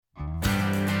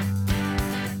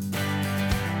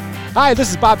Hi, this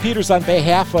is Bob Peters on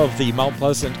behalf of the Mount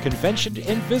Pleasant Convention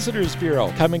and Visitors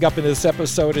Bureau. Coming up in this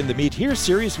episode in the Meet Here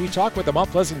series, we talk with the Mount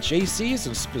Pleasant JCs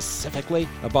and specifically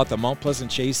about the Mount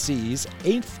Pleasant JCs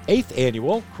 8th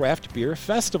Annual Craft Beer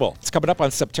Festival. It's coming up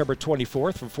on September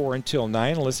 24th from 4 until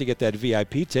 9, unless you get that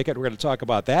VIP ticket. We're going to talk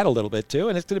about that a little bit too,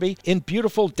 and it's going to be in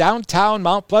beautiful downtown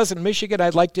Mount Pleasant, Michigan.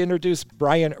 I'd like to introduce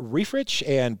Brian Riefrich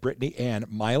and Brittany Ann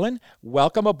Milan.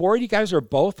 Welcome aboard. You guys are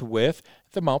both with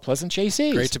the Mount Pleasant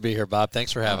JCs. Great to be here, Bob.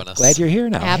 Thanks for having us. Glad you're here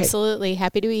now. Absolutely.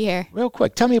 Happy to be here. Real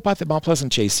quick, tell me about the Mount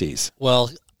Pleasant JCs. Well,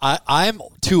 I'm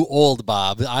too old,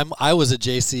 Bob. I was a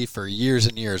JC for years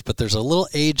and years, but there's a little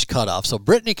age cutoff. So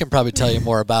Brittany can probably tell you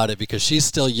more about it because she's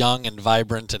still young and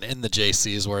vibrant and in the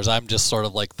JCs, whereas I'm just sort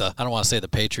of like I don't want to say the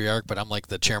patriarch, but I'm like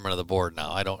the chairman of the board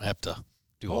now. I don't have to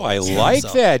do all I this like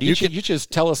stuff. that. You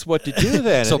just tell us what to do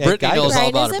then. So Brittany knows all about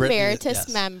it. Brian is Brittany, emeritus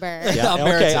yes. member. Yeah,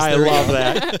 Emeritus, okay, I there we love go.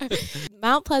 that.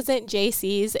 Mount Pleasant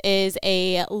JCs is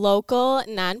a local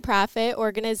nonprofit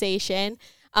organization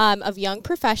of young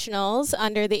professionals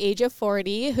under the age of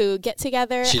 40 who get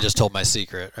together She just told my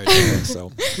secret right there.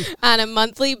 So on a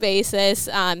monthly basis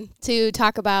to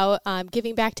talk about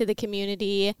giving back to the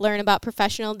community, learn about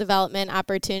professional development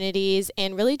opportunities,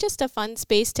 and really just a fun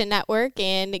space to network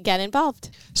and get involved.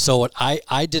 So what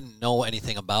I didn't know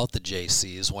anything about the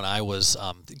JCs when I was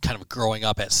kind of growing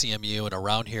up at CMU and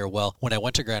around here. Well, when I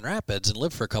went to Grand Rapids and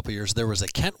lived for a couple of years, there was a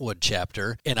Kentwood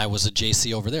chapter, and I was a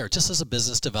JC over there just as a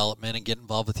business development and get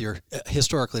involved with your,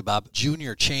 historically, Bob,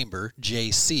 junior chamber,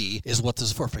 JC, is what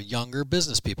this is for younger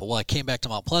business people. Well, I came back to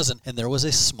Mount Pleasant, and there was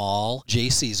a small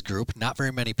JCs group, not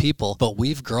very many people, but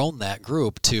we've grown that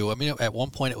group to, at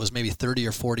one point it was maybe 30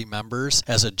 or 40 members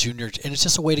as a junior, and it's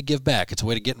just a way to give back. It's a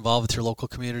way to get involved with your local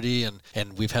community, and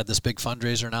we've had this big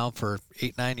fundraiser now for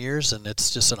 8-9 years, and it's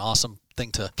just an awesome thing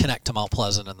to connect to Mount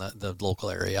Pleasant and the local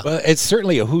area. well, it's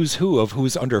certainly a who's who of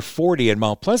who's under 40 in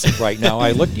Mount Pleasant right now.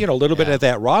 I looked, a little bit at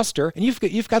that roster, and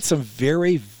you've got some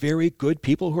very, very good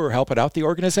people who are helping out the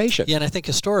organization. Yeah, and I think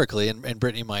historically, and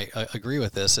Brittany might agree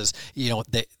with this, is,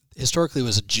 historically it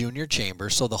was a junior chamber,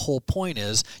 so the whole point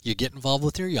is you get involved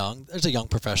with your young, there's a young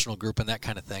professional group and that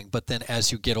kind of thing, but then as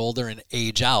you get older and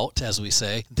age out, as we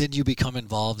say, then you become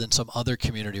involved in some other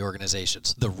community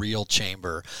organizations, the Real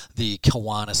Chamber, the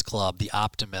Kiwanis Club, the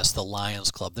Optimist, the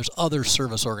Lions Club. There's other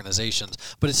service organizations,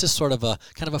 but it's just sort of a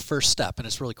kind of a first step, and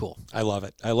it's really cool. I love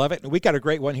it. And we got a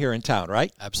great one here in town,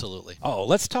 right? Absolutely. Oh,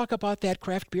 let's talk about that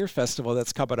craft beer festival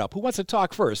that's coming up. Who wants to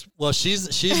talk first? Well, she's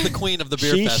the queen of the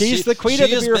beer fest. She's the queen of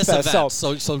the beer fest.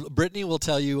 So Brittany will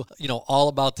tell you, all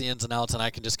about the ins and outs, and I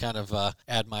can just kind of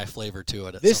add my flavor to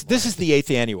it. This is the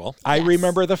 8th annual. I Yes.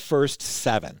 remember the first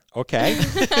 7. Okay,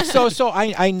 so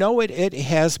I know it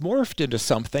has morphed into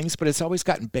some things, but it's always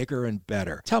gotten bigger and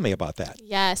better. Tell me about that.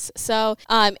 Yes. So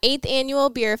 8th Annual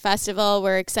Beer Festival,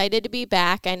 we're excited to be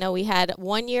back. I know we had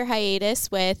 1 year hiatus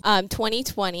with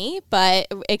 2020, but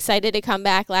excited to come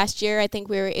back. Last year, I think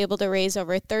we were able to raise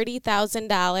over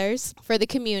 $30,000 for the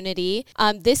community.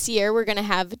 This year, we're going to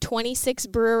have 26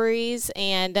 breweries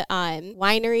and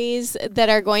wineries that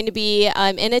are going to be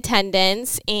in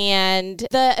attendance, and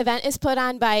the event is put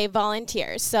on by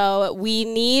volunteers. So we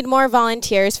need more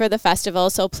volunteers for the festival,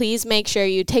 so please make sure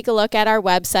you take a look at our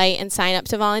website and sign up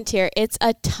to volunteer. It's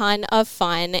a ton of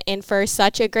fun and for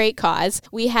such a great cause.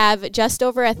 We have just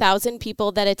over 1,000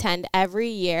 people that attend every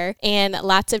year and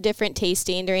lots of different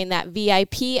tasting. During that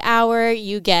VIP hour,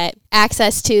 you get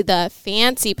access to the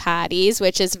fancy potties,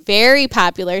 which is very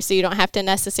popular, so you don't have to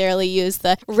necessarily use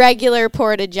the regular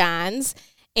porta-johns,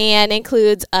 and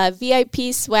includes a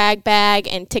VIP swag bag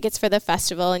and tickets for the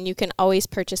festival, and you can always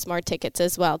purchase more tickets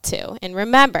as well too. And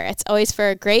remember, it's always for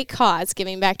a great cause,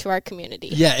 giving back to our community.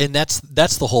 Yeah, and that's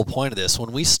the whole point of this.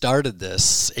 When we started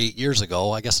this 8 years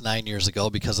ago, I guess 9 years ago,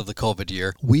 because of the COVID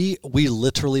year, we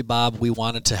literally, Bob, we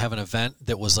wanted to have an event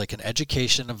that was like an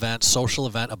education event, social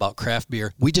event about craft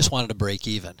beer. We just wanted to break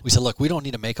even. We said, look, we don't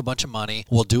need to make a bunch of money.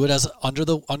 We'll do it as under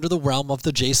the realm of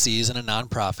the JCs and a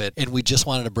nonprofit, and we just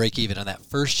wanted to break even. And that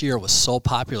first year was so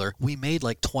popular, we made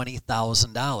like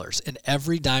 $20,000, and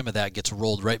every dime of that gets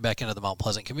rolled right back into the Mount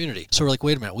Pleasant community. So we're like,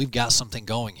 wait a minute, we've got something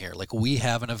going here. Like, we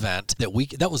have an event that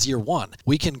was year one.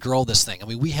 We can grow this thing. I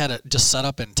mean, we had it just set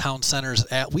up in town centers.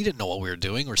 We didn't know what we were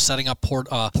doing. We're setting up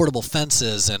portable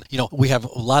fences, and we have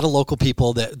a lot of local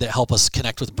people that help us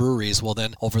connect with breweries. Well,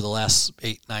 then over the last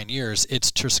 8-9 years,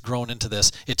 it's just grown into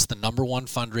this. It's the number one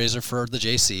fundraiser for the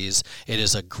JCs. It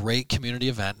is a great community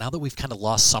event. Now that we've kind of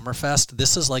lost Summerfest,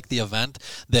 this is like the event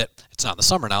that, it's not in the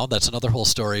summer now, that's another whole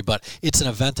story, but it's an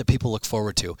event that people look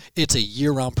forward to. It's a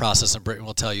year-round process, and Brittany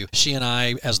will tell you, she and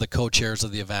I, as the co-chairs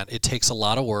of the event, it takes a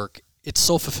lot of work. It's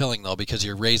so fulfilling, though, because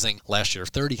you're raising, last year,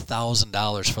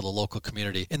 $30,000 for the local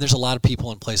community, and there's a lot of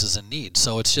people and places in need.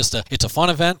 So it's just it's a fun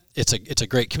event. It's a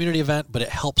great community event, but it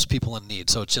helps people in need.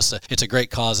 So it's a great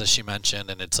cause, as she mentioned,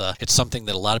 and it's something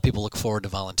that a lot of people look forward to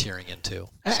volunteering into.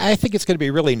 I think it's going to be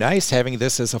really nice having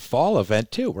this as a fall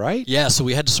event too, right? Yeah, so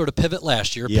we had to sort of pivot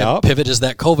last year. Yep. Pivot is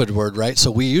that COVID word, right? So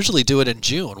we usually do it in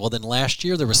June. Well, then last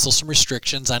year there was still some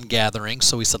restrictions on gatherings,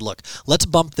 so we said, look, let's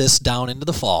bump this down into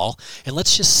the fall, and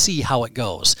let's just see how it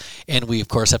goes. And we, of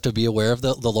course, have to be aware of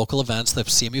the local events, the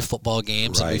CMU football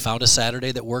games, right. And we found a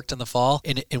Saturday that worked in the fall,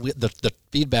 and the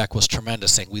feedback was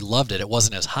tremendous, saying we loved it. It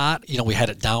wasn't as hot. We had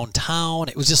it downtown.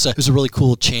 It was a really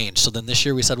cool change. So then this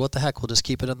year we said, what the heck, we'll just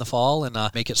keep it in the fall and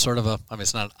make it sort of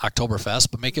it's not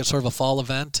Oktoberfest, but make it sort of a fall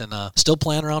event, and still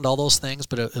plan around all those things,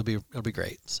 but it'll be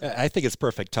great. So. I think it's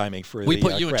perfect timing for we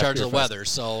put you in charge of the weather,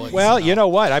 so well, you know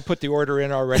what? I put the order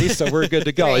in already, so we're good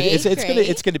to go. Great,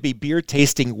 it's going to be beer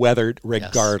tasting weather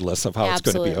regardless of how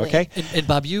Absolutely. It's going to be. Okay. And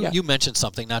Bob, you mentioned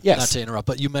something, not to interrupt,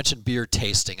 but you mentioned beer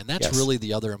tasting, and that's really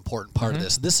the other important part of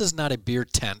this. This is not a beer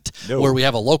tent where we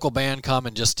have a local band come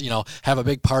and just have a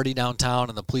big party downtown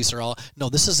and the police are all. No,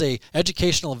 this is a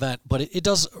educational event, but it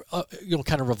does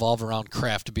kind of revolve around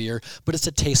craft beer, but it's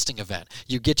a tasting event.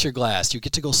 You get your glass, you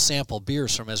get to go sample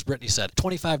beers from, as Brittany said,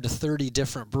 25 to 30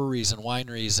 different breweries and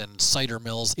wineries and cider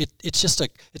mills.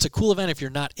 It's a cool event. If you're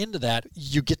not into that,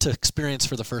 you get to experience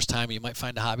for the first time. You might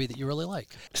find a hobby that you really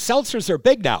like. Seltzers are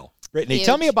big now. Brittany, Huge.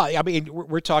 tell me about,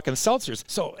 we're talking seltzers.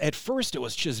 So at first it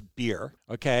was just beer,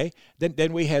 okay?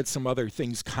 Then we had some other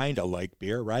things kind of like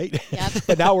beer, right? Yep.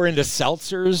 And now we're into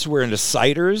seltzers, we're into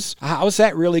ciders. How's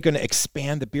that really going to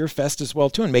expand the beer fest as well,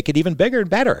 too, and make it even bigger and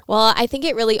better? Well, I think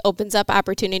it really opens up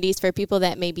opportunities for people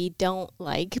that maybe don't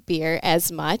like beer as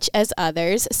much as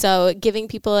others. So giving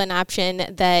people an option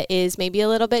that is maybe a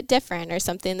little bit different or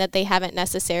something that they haven't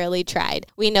necessarily tried.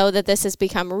 We know that this has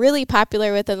become really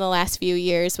popular within the last few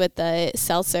years with the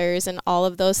seltzers and all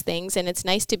of those things, and it's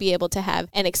nice to be able to have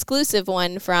an exclusive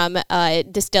one from a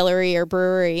distillery or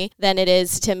brewery than it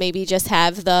is to maybe just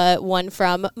have the one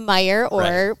from Meyer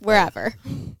or wherever.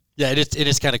 Yeah, it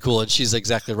is kind of cool, and she's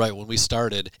exactly right. When we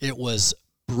started, it was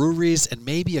breweries and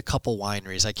maybe a couple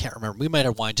wineries. I can't remember. We might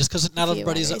have wine just because not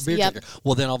everybody's a beer drinker.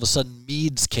 Well, then all of a sudden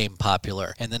meads came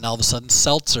popular, and then all of a sudden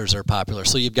seltzers are popular.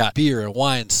 So you've got beer and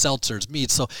wine, seltzers,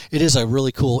 meads. So it is a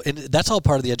really cool, and that's all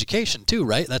part of the education too,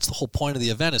 right? That's the whole point of the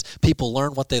event is people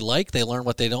learn what they like, they learn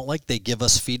what they don't like, they give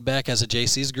us feedback as a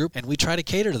JC's group, and we try to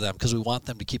cater to them because we want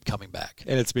them to keep coming back.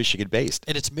 And it's Michigan-based.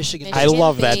 And it's Michigan. I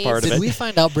love that part of it. Did we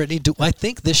find out, Brittany, I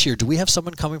think this year, do we have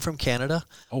someone coming from Canada?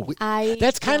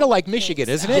 That's kind of like Michigan,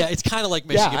 isn't it? Yeah, it's kind of like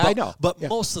Michigan. Yeah, I know. But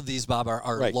most of these, Bob,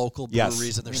 are local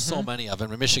breweries, and there's so many of them.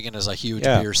 And Michigan is a huge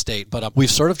beer state. But we've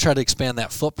sort of tried to expand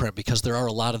that footprint because there are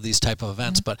a lot of these type of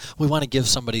events. But we want to give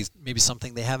somebody maybe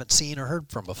something they haven't seen or heard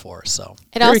from before. So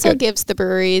it also gives the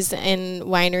breweries and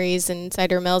wineries and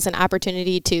cider mills an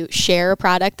opportunity to share a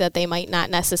product that they might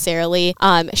not necessarily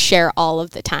share all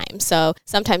of the time. So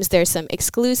sometimes there's some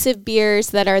exclusive beers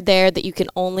that are there that you can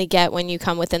only get when you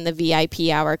come within the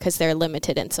VIP hour because they're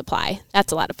limited in supply.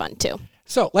 That's a lot of fun too.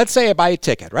 So let's say I buy a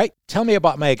ticket, right? Tell me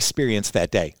about my experience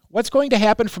that day. What's going to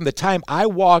happen from the time I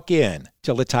walk in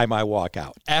till the time I walk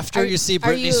out? After you see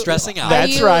Brittany stressing out.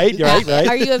 That's right. Right.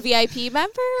 Are you a VIP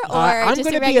member or just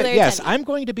a regular attendee? Yes, I'm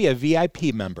going to be a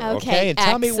VIP member. Okay, and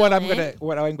tell me what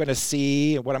I'm gonna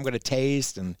see and what I'm gonna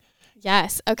taste and.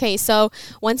 Yes. Okay. So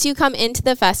once you come into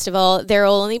the festival, there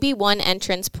will only be one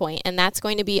entrance point, and that's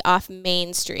going to be off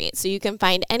Main Street. So you can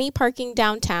find any parking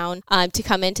downtown to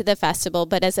come into the festival.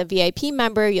 But as a VIP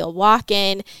member, you'll walk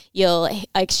in, you'll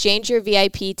exchange your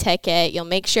VIP ticket, you'll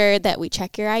make sure that we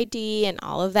check your ID and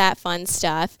all of that fun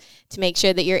stuff to make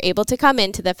sure that you're able to come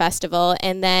into the festival.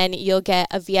 And then you'll get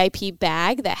a VIP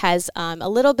bag that has a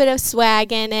little bit of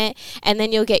swag in it, and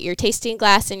then you'll get your tasting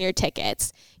glass and your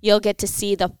tickets. You'll get to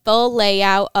see the full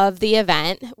layout of the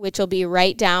event, which will be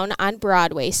right down on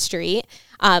Broadway Street.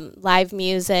 Live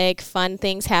music, fun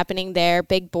things happening there,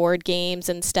 big board games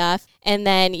and stuff. And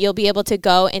then you'll be able to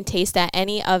go and taste at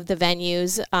any of the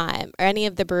venues or any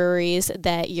of the breweries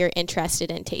that you're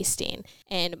interested in tasting.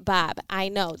 And Bob, I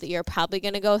know that you're probably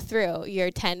going to go through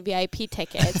your 10 VIP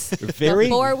tickets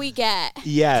before we get to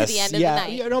the end of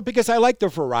the night. Because I like the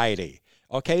variety.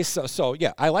 Okay, so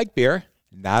yeah, I like beer.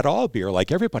 not all beer,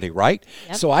 like everybody, right?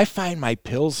 Yep. So I find my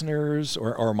Pilsners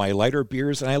or my lighter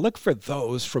beers, and I look for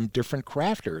those from different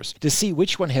crafters to see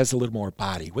which one has a little more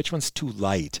body, which one's too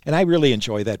light. And I really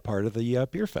enjoy that part of the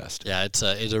Beer Fest. Yeah, it's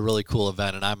a really cool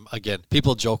event. And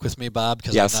people joke with me, Bob,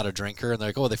 because Yes. I'm not a drinker, and they're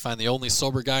like, oh, they find the only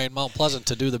sober guy in Mount Pleasant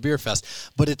to do the Beer Fest.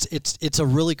 But it's a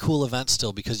really cool event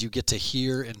still, because you get to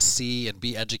hear and see and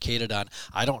be educated on.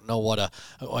 I don't know what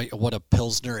a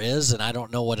Pilsner is, and I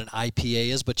don't know what an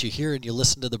IPA is, but you hear and you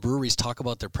listen to the breweries talk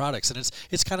about their products, and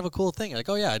it's kind of a cool thing. You're like,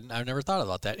 oh yeah, I've never thought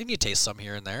about that. And you taste some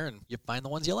here and there, and you find the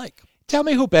ones you like. Tell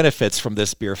me who benefits from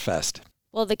this Beer Fest.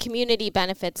 Well, the community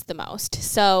benefits the most.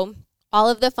 So all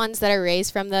of the funds that are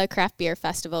raised from the Craft Beer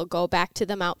Festival go back to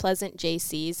the Mount Pleasant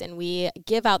JCs, and we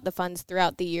give out the funds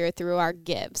throughout the year through our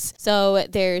gives. So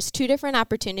there's 2 different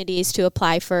opportunities to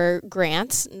apply for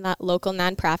grants. Local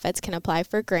nonprofits can apply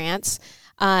for grants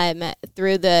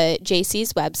through the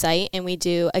JC's website, and we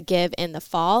do a give in the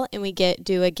fall, and we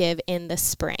do a give in the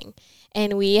spring.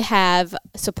 And we have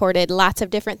supported lots of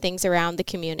different things around the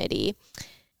community.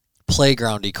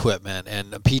 Playground equipment,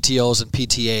 and PTOs and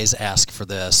PTAs ask for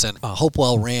this, and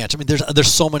Hopewell Ranch. I mean,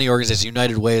 there's so many organizations.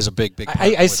 United Way is a big partner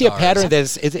I see a with pattern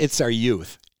ours. that it's our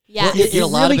youth. Yeah. You a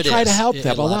lot really of it try is. to help A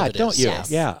them a lot of lot, it don't is. you?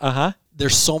 Yes. Yeah,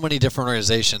 There's so many different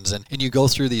organizations, and you go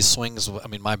through these swings. I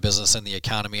mean, my business and the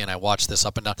economy, and I watch this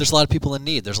up and down. There's a lot of people in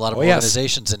need. There's a lot of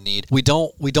organizations in need. We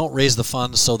don't raise the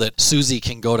funds so that Susie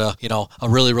can go to a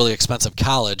really, really expensive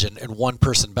college and one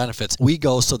person benefits. We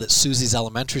go so that Susie's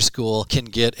elementary school can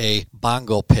get a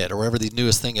bongo pit or whatever the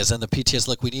newest thing is. And the PTS,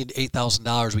 look, we need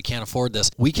 $8,000. We can't afford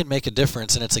this. We can make a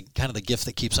difference, and it's kind of the gift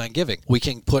that keeps on giving. We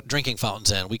can put drinking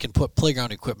fountains in. We can put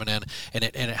playground equipment in, and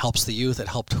it helps the youth. It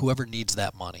helps whoever needs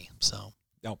that money. So.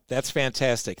 No, that's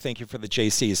fantastic. Thank you for the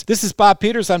JCs. This is Bob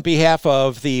Peters on behalf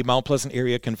of the Mount Pleasant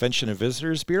Area Convention and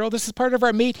Visitors Bureau. This is part of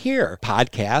our Meet Here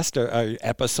podcast,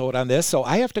 episode on this. So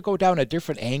I have to go down a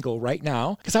different angle right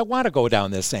now because I want to go down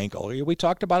this angle. We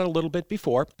talked about it a little bit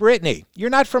before. Brittany,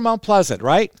 you're not from Mount Pleasant,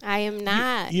 right? I am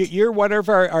not. You're one of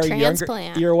our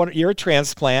Transplant. younger. You're a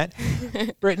transplant.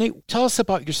 Brittany, tell us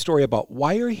about your story about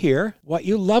why you're here, what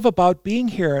you love about being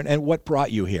here, and what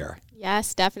brought you here.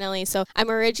 Yes, definitely. So I'm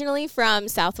originally from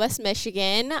Southwest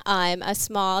Michigan. I'm a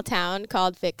small town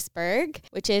called Vicksburg,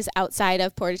 which is outside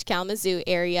of Portage Kalamazoo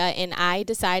area. And I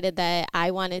decided that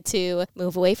I wanted to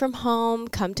move away from home,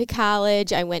 come to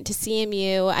college. I went to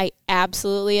CMU. I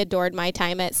absolutely adored my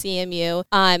time at CMU.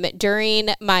 During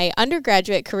my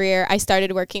undergraduate career, I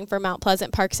started working for Mount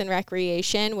Pleasant Parks and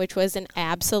Recreation, which was an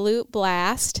absolute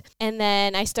blast. And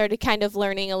then I started kind of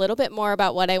learning a little bit more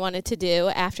about what I wanted to do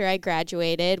after I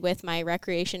graduated with my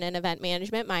recreation and event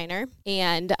management minor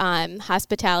and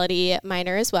hospitality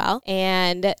minor as well.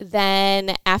 And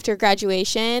then after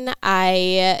graduation,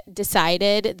 I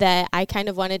decided that I kind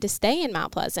of wanted to stay in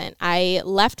Mount Pleasant. I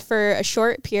left for a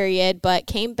short period, but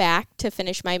came back to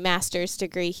finish my master's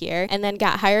degree here and then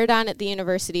got hired on at the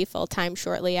university full-time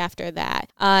shortly after that.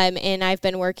 And I've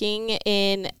been working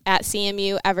at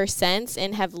CMU ever since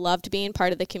and have loved being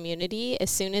part of the community.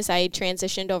 As soon as I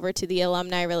transitioned over to the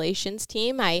alumni relations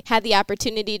team, I had the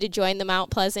opportunity to join the Mount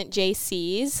Pleasant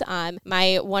JCs.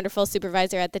 My wonderful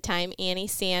supervisor at the time, Annie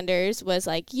Sanders, was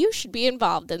like, you should be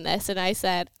involved in this. And I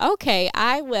said, okay,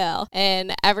 I will.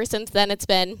 And ever since then, it's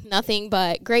been nothing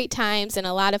but great times and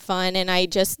a lot of fun. And I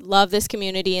just love this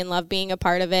community and love being a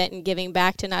part of it and giving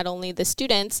back to not only the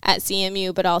students at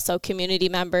CMU, but also community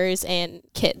members and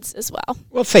kids as well.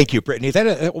 Well, thank you, Brittany.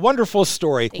 That's a wonderful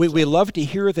story. Thank you. We love to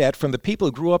hear that from the people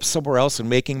who grew up somewhere else and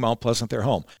making Mount Pleasant their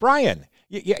home. Brian,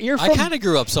 you're from... I kind of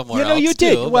grew up somewhere else, you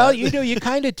did. too, Well, you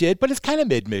kind of did, but it's kind of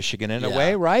mid-Michigan in a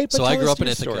way, right? But so I tell grew us up in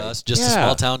your Ithaca, story. just a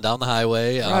small town down the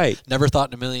highway. Right. Never thought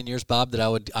in a million years, Bob, that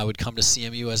I would come to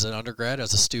CMU as an undergrad,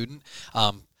 as a student.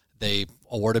 They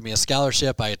awarded me a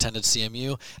scholarship. I attended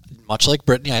CMU. Much like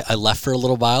Brittany, I left for a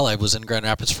little while. I was in Grand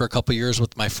Rapids for a couple years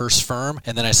with my first firm,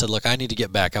 and then I said, look, I need to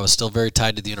get back. I was still very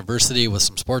tied to the university with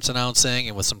some sports announcing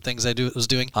and with some things I was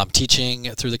doing.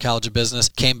 Teaching through the College of Business.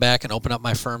 Came back and opened up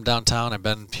my firm downtown. I've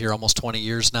been here almost 20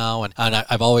 years now, and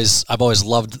I've always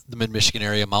loved the Mid-Michigan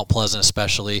area, Mount Pleasant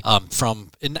especially,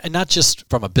 and not just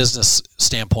from a business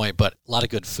standpoint, but a lot of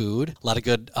good food, a lot of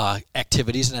good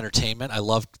activities and entertainment. I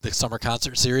loved the summer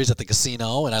concert series at the casino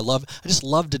and I just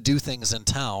love to do things in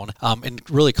town and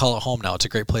really call it home now. It's a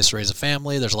great place to raise a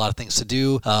family. There's a lot of things to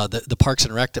do. The Parks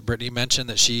and Rec that Brittany mentioned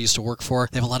that she used to work for,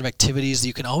 they have a lot of activities.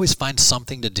 You can always find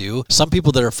something to do. Some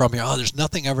people that are from here, there's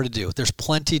nothing ever to do. There's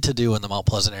plenty to do in the Mount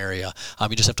Pleasant area.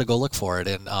 You just have to go look for it.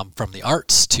 And from the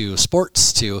arts to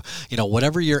sports to,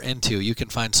 whatever you're into, you can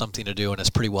find something to do, and it's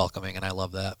pretty welcoming, and I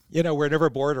love that. We're never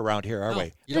bored around here, are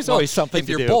we? There's always something to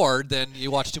do. If you're bored, then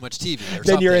you watch too much TV or something.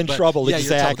 Then you're in trouble, yeah,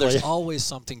 exactly. There's always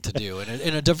something to do, and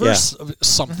a diverse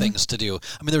things to do.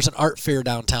 I mean, there's an art fair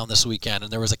downtown this weekend,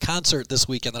 and there was a concert this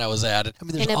weekend that I was at. I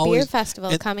mean, there's beer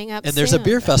festival coming up and there's a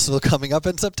beer festival coming up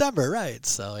in September, right?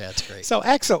 So, yeah, it's great. So,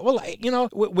 excellent. Well,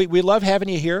 we love having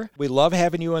you here. We love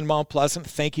having you in Mount Pleasant.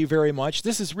 Thank you very much.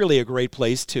 This is really a great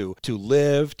place to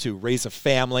live, to raise a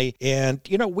family, and,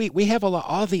 we have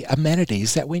all the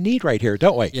amenities that we need right here,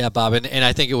 don't we? Yeah, Bob, and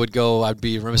I think I'd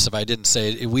be remiss if I didn't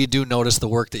say it. We do notice the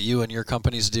work that you and your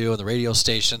companies do and the radio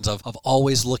stations of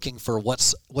always looking for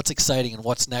what's exciting and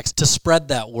what's next to spread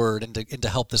that word and to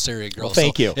help this area grow. Well,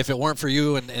 thank you. If it weren't for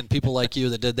you and people like you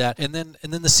that did that, and then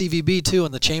the CVB too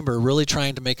and the chamber really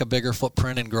trying to make a bigger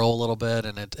footprint and grow a little bit,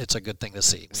 and it's a good thing to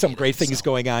see. Some great things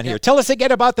going on here. Tell us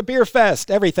again about the Beer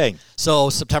Fest, everything. So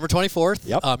September 24th,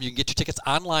 you can get your tickets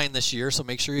online this year, so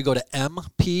make sure you go to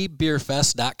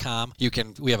mpbeerfest.com.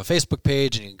 We have a Facebook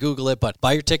page and you can Google it, but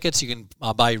buy your tickets. You can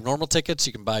buy your normal tickets.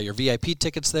 You can buy your VIP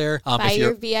tickets there. Buy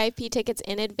your VIP tickets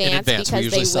in advance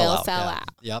because they will sell out.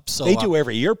 Yep. So they do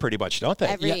every year pretty much, don't they?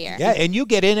 Every year. Yeah, and you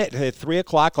get in at 3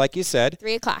 o'clock, like you said.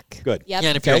 3 o'clock. Good. Yep. Yeah,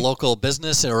 and if you're a local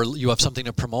business or you have something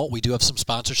to promote, we do have some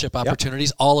sponsorship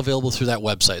opportunities, all available through that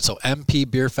website. So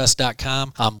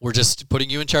mpbeerfest.com. We're just putting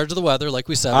you in charge of the weather, like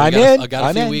we said. I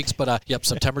got a few weeks, but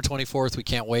September 24th. We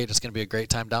can't wait. It's going to be a great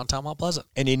time downtown Mount Pleasant.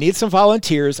 And you need some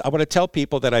volunteers. I want to tell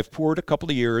people that I've poured a couple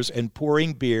of years, and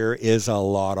pouring beer is a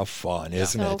lot of fun,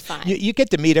 isn't it? So fun. You get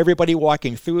to meet everybody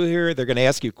walking through here. They're going to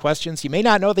ask you questions. You may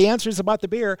not know the answers about the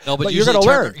beer, but you're going to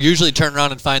learn. Usually turn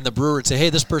around and find the brewer and say, hey,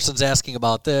 this person's asking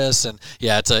about this. And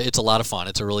it's a lot of fun.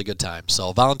 It's a really good time.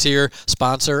 So volunteer,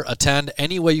 sponsor, attend.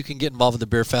 Any way you can get involved with the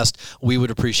Beer Fest, we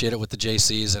would appreciate it with the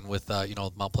JCs and with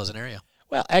Mount Pleasant area.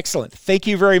 Well, excellent. Thank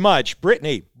you very much,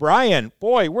 Brittany, Brian.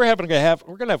 Boy, we're going to have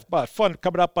fun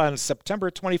coming up on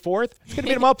September 24th. It's going to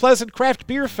be the Mount Pleasant Craft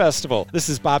Beer Festival. This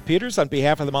is Bob Peters on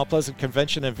behalf of the Mount Pleasant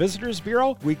Convention and Visitors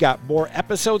Bureau. We got more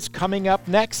episodes coming up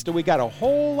next, and we got a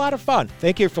whole lot of fun.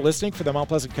 Thank you for listening for the Mount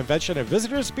Pleasant Convention and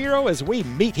Visitors Bureau as we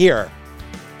meet here